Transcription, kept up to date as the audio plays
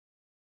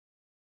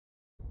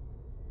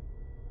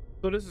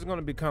So this is going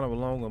to be kind of a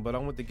long one, but I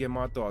want to get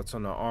my thoughts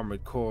on the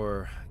Armored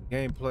Core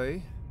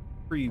gameplay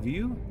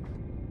preview.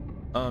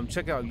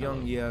 Check out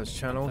Young Yeah's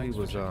channel. He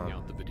was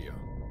out the video.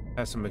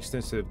 has some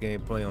extensive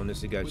gameplay on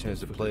this. He got a chance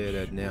to play it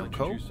at We'll Namco.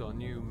 introduce our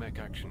new mech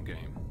action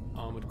game,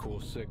 Armored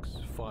Core 6: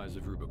 Fires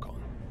of Rubicon.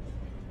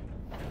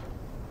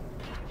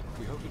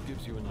 We hope it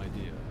gives you an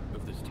idea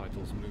of this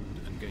title's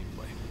mood and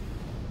gameplay.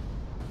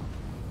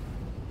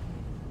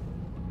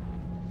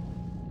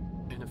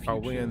 In a future, Are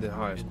we in the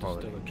highest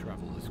quality? interstellar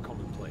travel is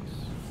commonplace.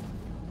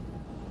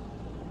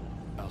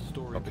 Our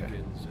story Okay.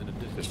 begins in a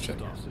distant Just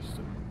checking. star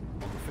system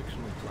on the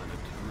fictional planet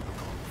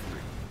Rubicon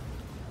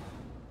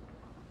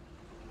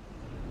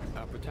 3.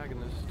 Our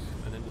protagonist,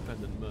 an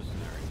independent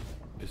mercenary,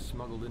 is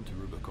smuggled into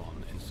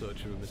Rubicon in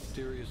search of a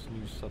mysterious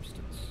new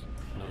substance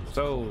known as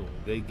So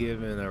they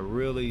given a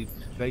really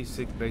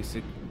basic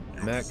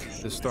mech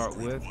to start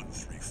with,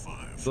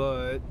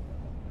 but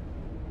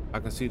I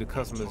can see the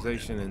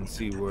customization and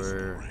see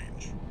where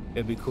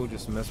it'd be cool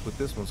just to mess with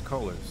this one's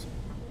colors.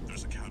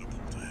 There's a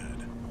catapult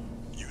ahead.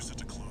 Use it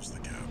to close the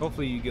gap.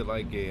 Hopefully you get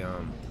like a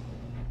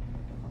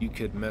you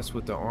could mess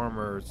with the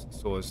armor,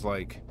 so it's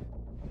like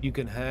you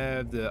can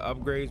have the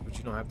upgrades, but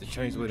you don't have to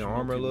change the way the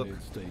armor look.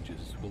 multi-layered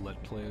stages will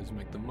let players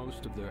make the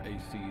most of their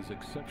AC's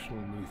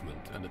exceptional movement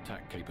and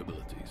attack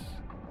capabilities.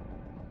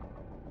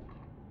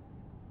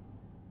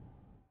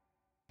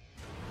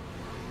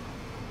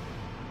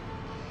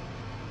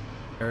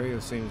 Area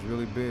seems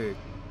really big.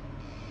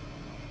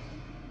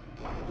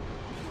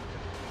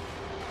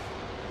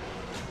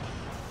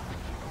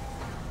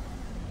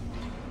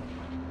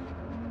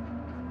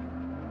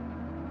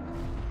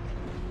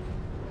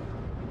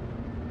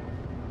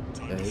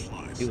 Time to Hey,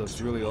 fly. he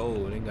looks really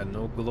old. Ain't got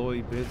no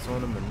glowy bits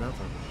on him or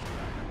nothing.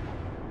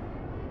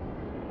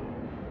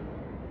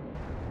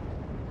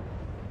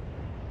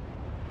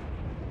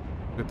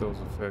 Look at those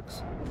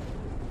effects.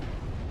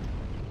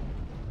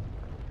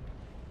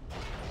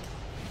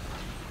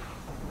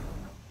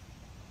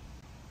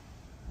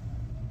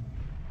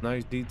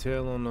 Nice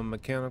detail on the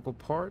mechanical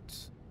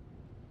parts.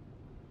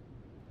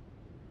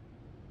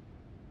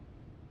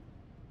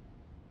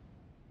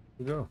 Here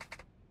we go.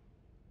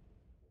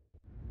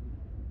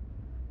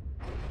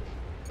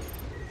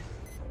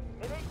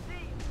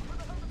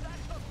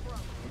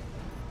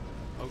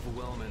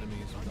 Overwhelm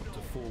enemies with up to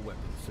 4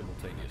 weapons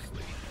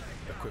simultaneously,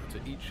 equipped to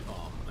each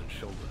arm and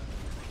shoulder.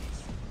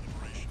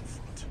 Liberation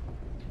front.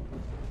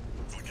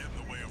 If we get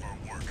in the way of our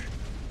work,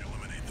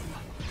 eliminate them.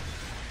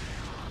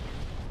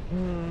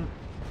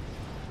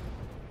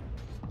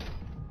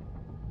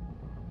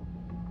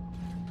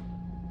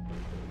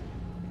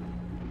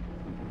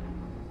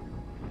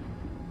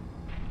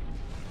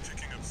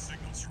 Picking up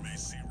signals from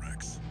AC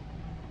Rex.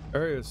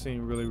 Area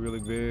seemed really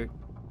big.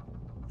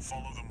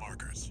 Follow the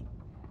markers.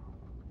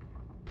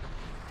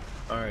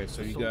 All right,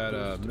 so you Assault got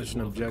Boost is mission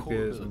one of the core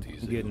objectives. I'm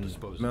abilities at your getting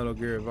disposal, Metal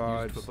Gear used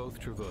vibes. for both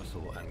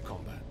traversal and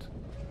combat.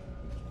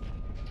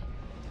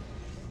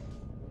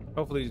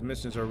 Hopefully these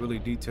missions are really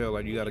detailed,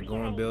 like you got to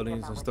go in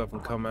buildings and stuff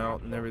and come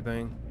out and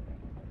everything.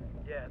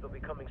 Yeah, they'll be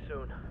coming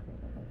soon.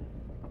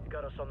 You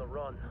got us on the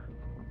run.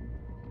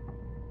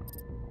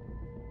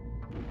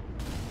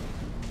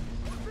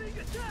 We're being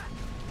attacked!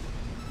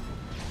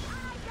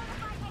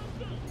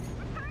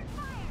 Return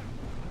fire!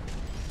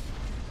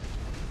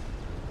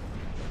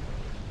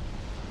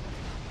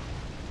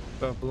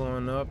 Stuff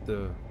blowing up.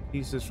 The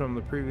pieces from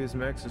the previous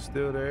mechs are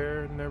still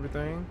there and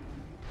everything.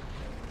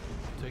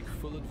 Take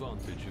full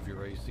advantage of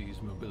your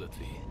AC's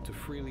mobility to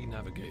freely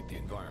navigate the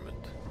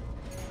environment.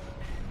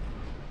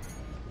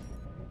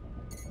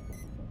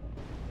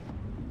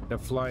 The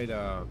flight,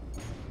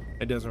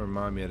 it doesn't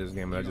remind me of this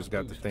game, but I just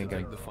got to Boost thinking.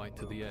 take the fight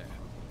to the air.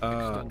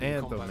 Extending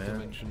Anthem, combat man.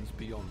 dimensions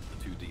beyond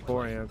the 2D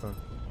Poor plane. Anthem.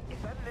 Is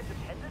that an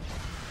independent?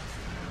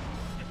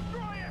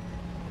 Destroy it!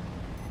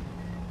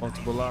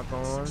 Multiple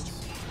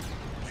lock-ons.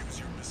 Use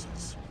your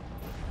missiles.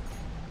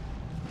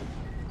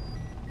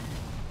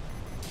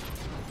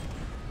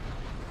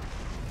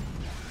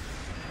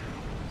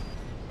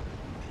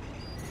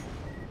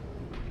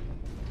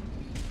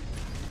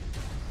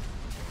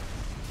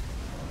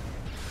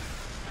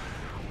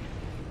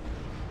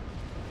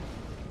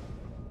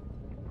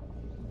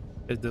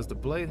 Does the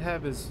blade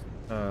have his?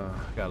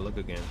 Gotta look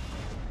again.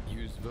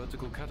 Use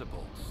vertical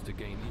catapults to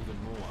gain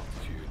even more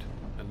altitude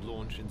and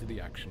launch into the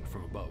action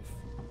from above.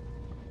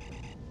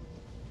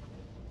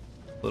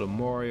 Little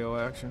Mario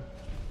action.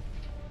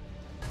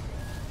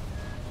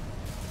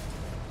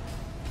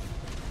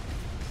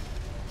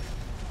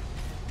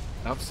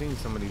 I've seen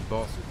some of these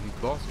bosses. These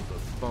bosses look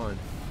fun.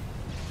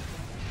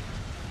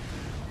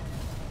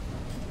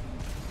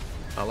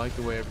 I like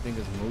the way everything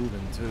is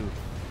moving too.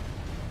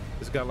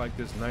 It's got like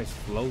this nice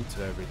flow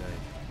to everything.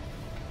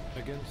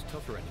 Against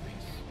tougher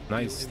enemies,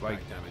 Nice, deal like,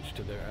 impact damage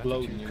to their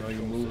floating, attitude you know, you're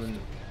control moving,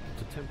 system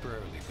to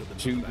temporarily put them out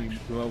of Shooting, action.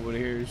 come over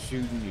here,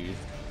 shooting you,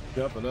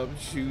 jumping up,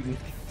 shooting.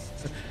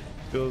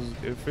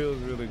 It feels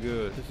really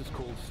good. This is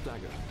called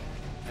stagger.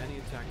 Any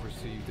attack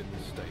received in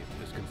this state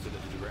is considered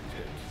a direct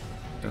hit.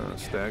 dealing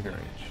heavy Staggering.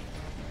 damage.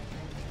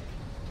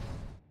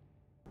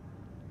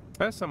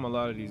 That's something a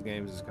lot of these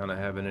games is kind of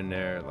having in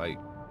there. Like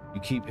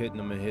you keep hitting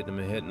them and hitting them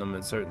and hitting them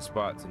in certain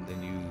spots, and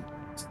then you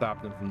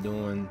stop them from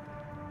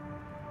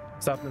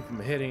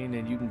hitting,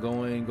 and you can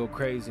go in, go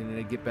crazy, and then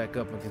they get back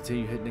up and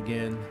continue hitting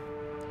again.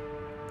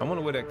 I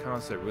wonder where that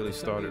concept really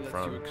started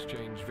from. You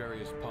exchange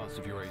various parts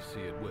of your AC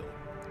at will,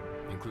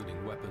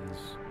 including weapons,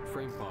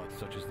 frame parts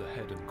such as the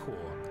head and core,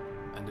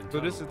 and internal So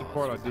this is the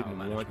part I parts for power didn't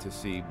want management. to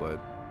see, but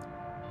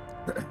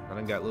I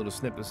done got little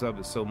snippets of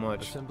it so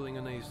much. Assembling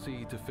an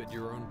AC to fit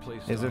your own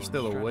playstyle. Is there and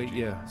still a weight?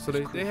 strategy Yeah. So is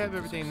they crucial have to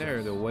everything there,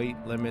 the success. weight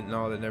limit and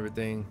all that and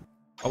everything.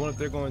 I wonder if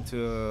they're going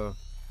to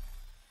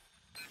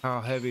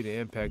how heavy the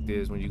impact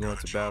is when you go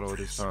into battle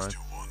this time.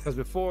 Because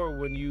before,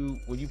 when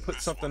you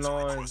put something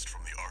on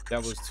that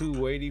was too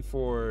weighty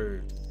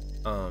for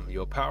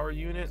your power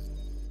unit,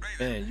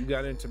 man, you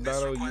got into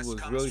battle, you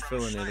was really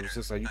feeling it. It was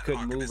just like you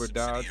couldn't move or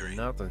dodge or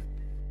nothing.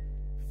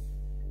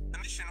 The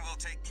mission will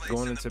take place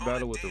Going in into the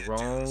battle with the Bonadea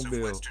wrong dunes of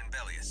build. Western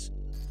Belius.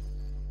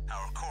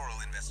 Our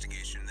coral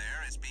investigation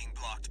there is being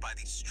blocked by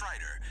the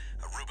Strider,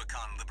 a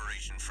Rubicon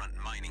Liberation Front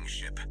mining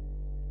ship.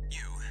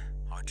 You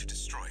are to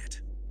destroy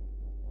it.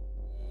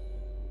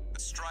 The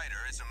Strider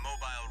is a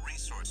mobile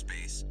resource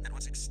base that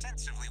was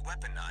extensively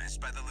weaponized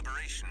by the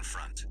Liberation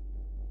Front.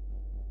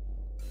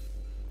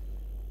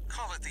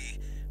 Call it the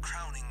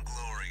crowning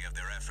glory of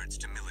their efforts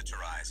to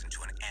militarize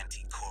into an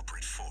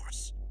anti-corporate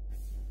force.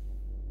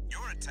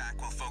 Your attack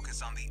will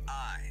focus on the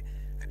Eye,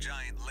 a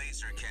giant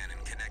laser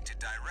cannon connected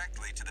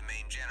directly to the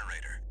main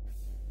generator.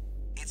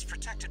 It's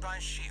protected by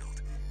a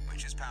shield,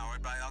 which is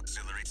powered by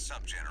auxiliary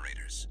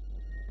sub-generators.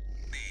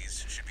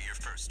 These should be your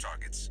first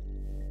targets.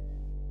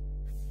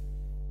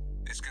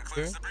 This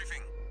concludes Okay. the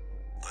briefing.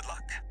 Good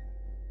luck.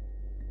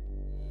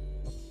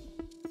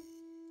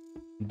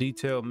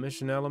 Detailed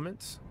mission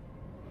elements.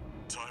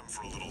 Time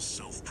for a little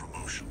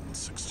self-promotion,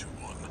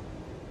 621.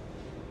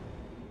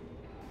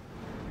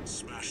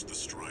 Smash the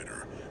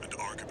Strider, and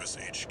Arquebus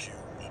HQ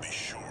will be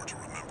sure to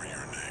remember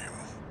your name.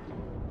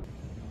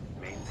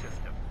 Main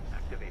system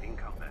activating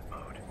combat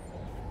mode.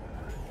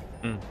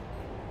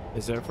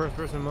 Is there a first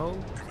person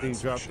mode? Being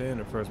dropped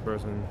in or first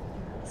person?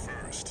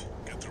 First,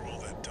 get through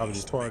all that Probably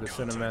dust just part of and the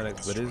make contact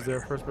cinematics, with but is there a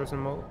Strider. first person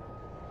mode?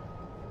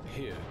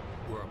 Here,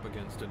 we're up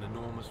against an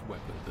enormous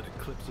weapon that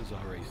eclipses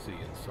our AC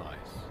in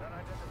size.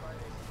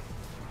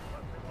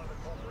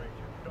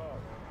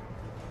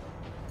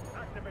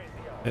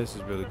 This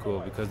is really cool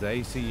because the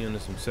AC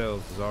units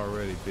themselves is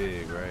already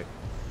big, right?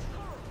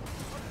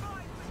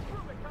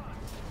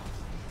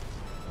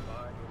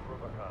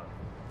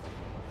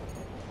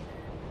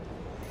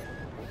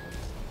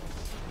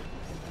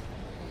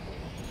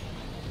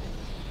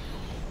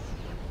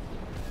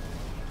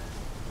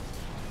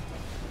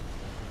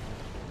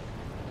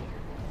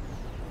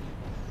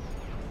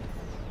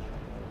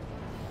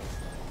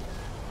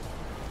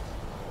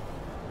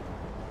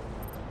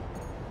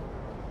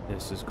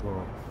 This is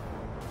cool.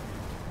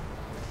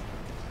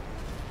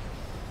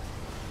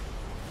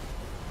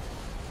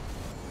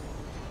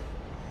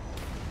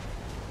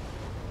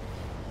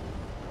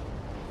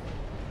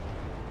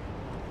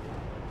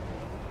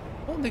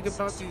 One thing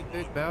about these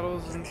big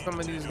battles in some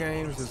of these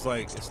games is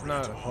like it's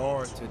not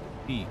hard to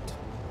defeat.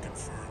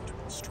 Confirmed.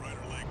 Strider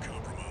leg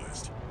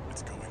compromised.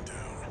 It's going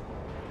down.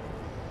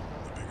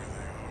 The bigger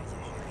they are, the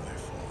harder they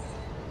fall.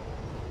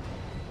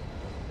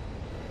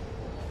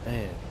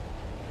 Man.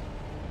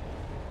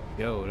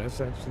 Yo, that's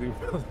actually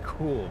really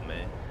cool,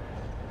 man.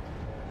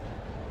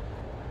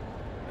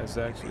 That's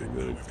actually Right now,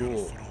 really we've got a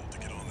cool. foothold to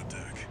get on the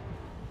deck.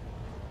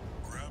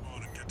 Grab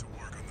on and get to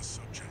work on the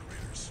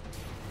sub-generators.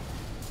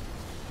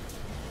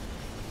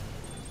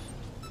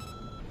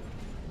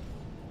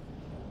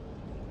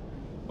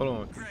 Hold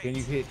on, can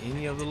you hit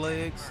any of the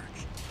legs?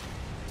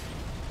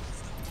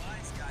 It's the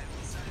wise guy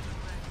who decided the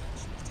red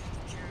should be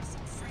taking care of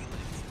some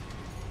freelance.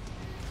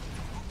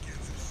 Who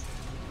gives a shit?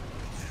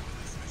 We'll handle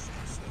this mission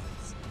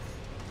ourselves.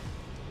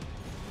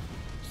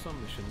 Some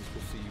missions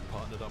will see you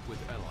partnered up with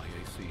ally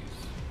ACs.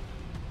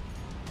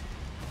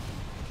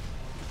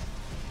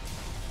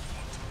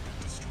 One target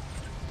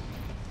destroyed.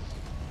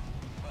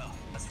 Well,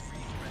 let's free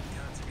red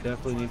guns are gonna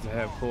Definitely need to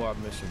have co-op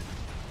mission.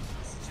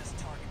 This is just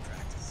target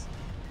practice.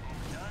 When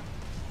we're done,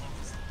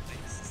 Columbus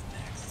Vegas is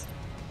next.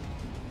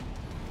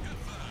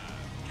 Good five.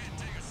 Can't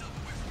take yourself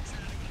away from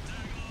chatting with a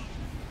tag along.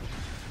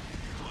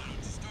 Why don't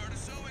you start a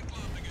sewing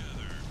club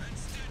together and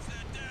stitch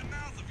that damn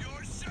mouth of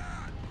yours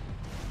shut?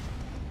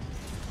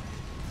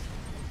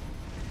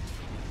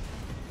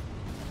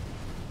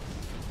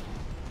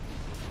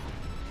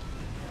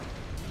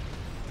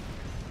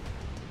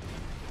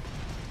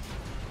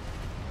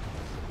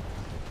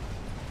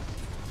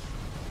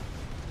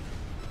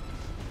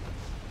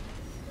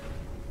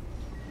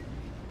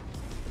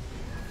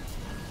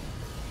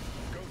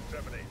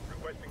 Code 7-8,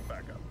 requesting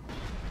backup.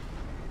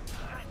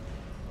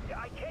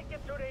 I can't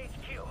get through to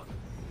HQ.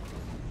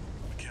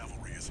 The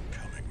cavalry isn't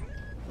coming.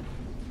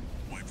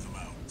 Wipe them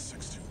out,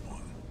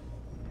 621.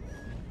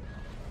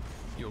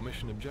 Your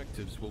mission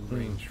objectives will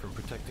range from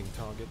protecting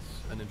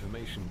targets and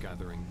information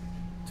gathering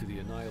to the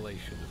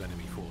annihilation of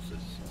enemy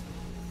forces.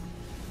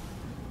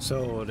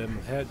 So them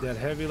had that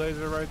heavy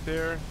laser right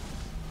there.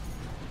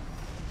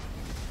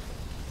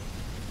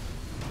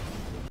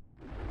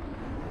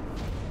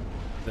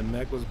 The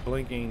mech was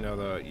blinking.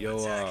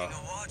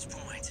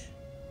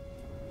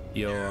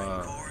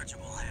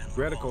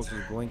 Reticles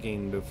was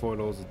blinking before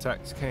those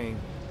attacks came.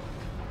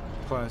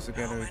 Classic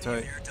enemy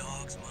type.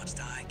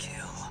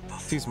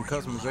 See some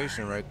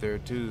customization right there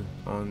too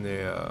on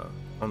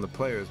the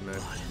players, man.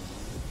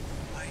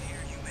 I hear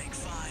you make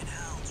fine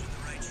hounds with the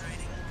right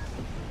training.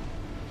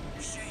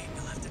 Shame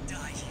you'll have to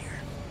die here.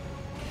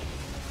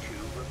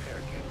 2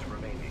 repair kits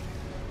remaining.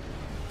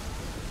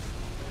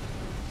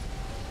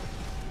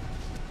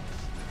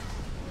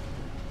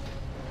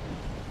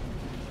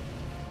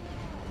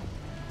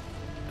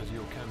 As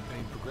your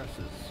campaign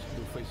progresses,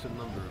 you'll face a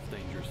number of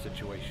dangerous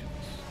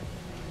situations,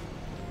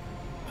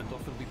 and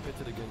often be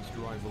pitted against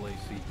rival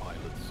AC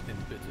pilots in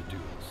bitter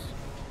duels.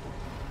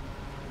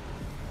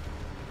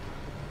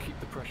 Keep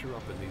the pressure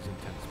up in these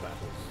intense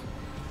battles.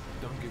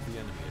 Don't give the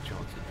enemy a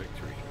chance at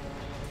victory.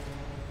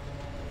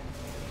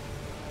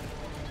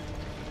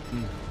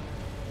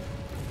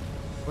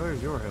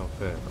 Where's your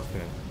health at?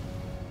 Okay.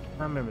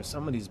 I remember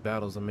some of these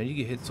battles, I mean, you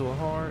get hit so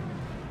hard.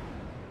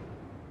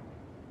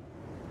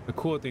 The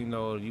cool thing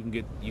though, you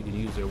can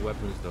use their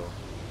weapons though.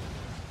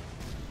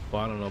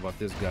 Well, I don't know about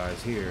this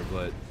guy's here,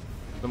 but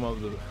some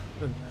of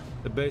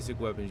the basic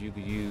weapons you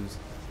could use.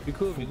 Be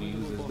cool if you could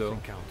use this though.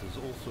 Encounters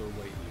also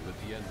await you at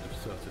the end of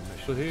certain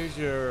missions. So here's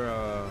your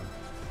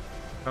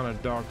kind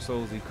of Dark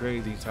Soulsy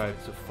crazy type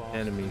Fights are fast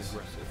enemies.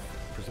 and aggressive,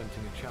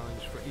 presenting a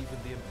challenge for even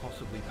the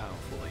impossibly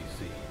powerful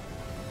AC.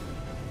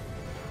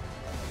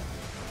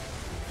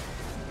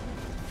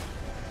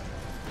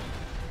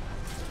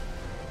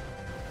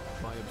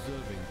 By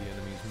observing the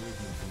enemy's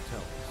movements and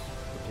tells,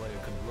 the player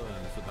can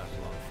learn as the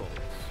battle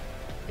unfolds.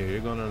 Yeah,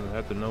 you're gonna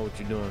have to know what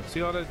you're doing.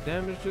 See all that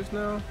damage just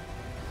now?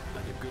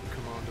 And a good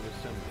commander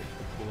assembly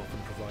will often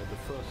provide the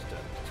first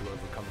step to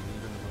overcoming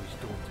even the most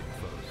daunting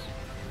foes.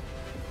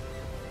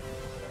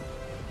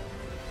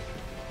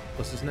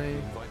 What's his name?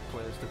 Invite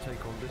players to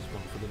take on this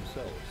one for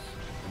themselves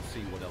and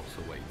see what else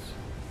awaits.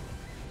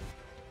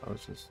 I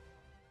was just...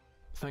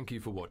 Thank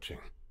you for watching.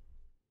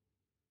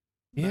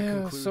 That Yeah,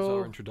 concludes so...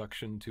 our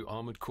introduction to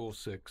Armored Core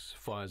 6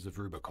 Fires of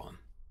Rubicon.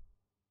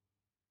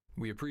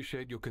 We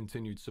appreciate your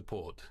continued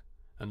support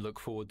and look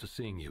forward to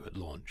seeing you at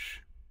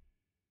launch.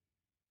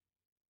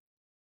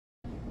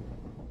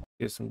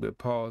 Get some good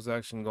pause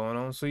action going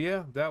on. So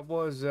yeah, that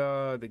was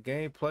the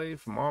gameplay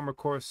from Armored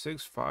Core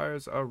 6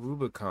 Fires of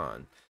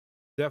Rubicon.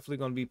 Definitely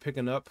going to be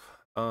picking up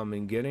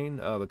and getting.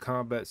 The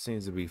combat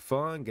seems to be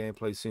fun.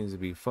 Gameplay seems to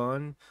be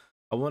fun.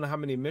 I wonder how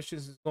many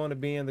missions is going to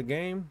be in the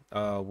game.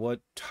 What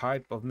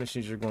type of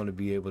missions you're going to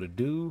be able to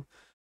do.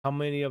 How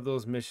many of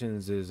those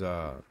missions is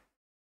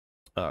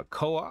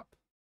co-op.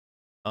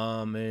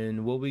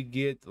 And will we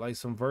get like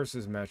some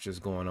versus matches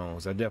going on?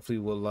 So I definitely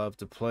would love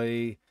to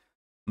play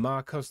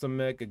my custom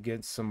mech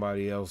against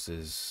somebody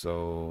else's.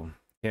 So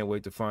can't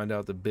wait to find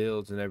out the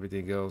builds and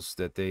everything else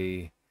that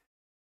they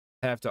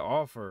have to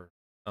offer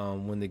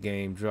when the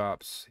game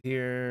drops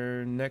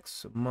here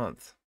next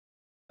month.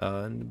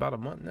 In about a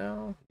month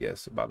now.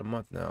 Yes, about a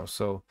month now.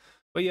 So,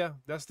 but yeah,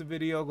 that's the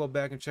video. Go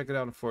back and check it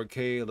out in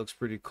 4K. It looks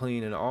pretty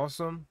clean and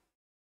awesome.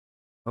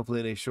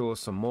 Hopefully they show us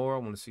some more. I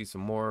want to see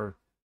some more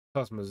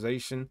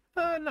customization.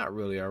 Not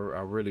really. I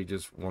really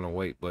just want to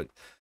wait, but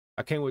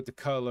I can't wait to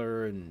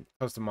color and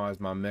customize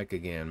my mech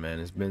again, man.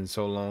 It's been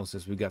so long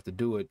since we got to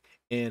do it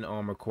in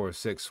Armored Core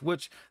 6,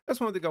 which that's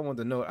one thing I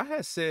wanted to note. I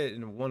had said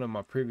in one of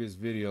my previous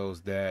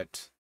videos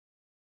that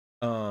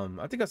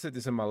I think I said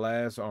this in my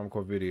last Armored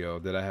Core video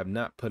that I have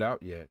not put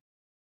out yet,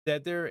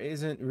 that there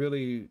isn't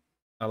really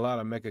a lot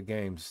of mecha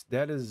games.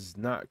 That is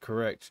not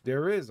correct.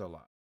 There is a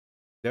lot.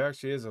 There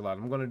actually is a lot.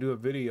 I'm going to do a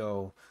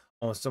video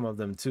on some of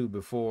them too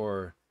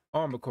before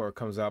Armored Core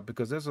comes out,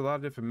 because there's a lot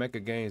of different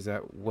mecha games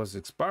that was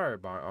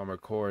inspired by Armored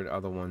Core and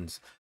other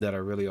ones that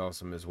are really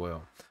awesome as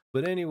well.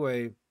 But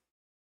anyway,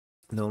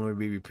 don't want to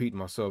be repeating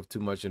myself too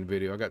much in the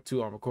video. I got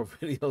 2 Armored Core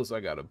videos I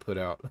got to put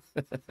out.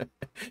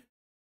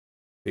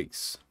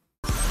 Peace.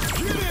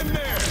 Get in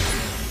there!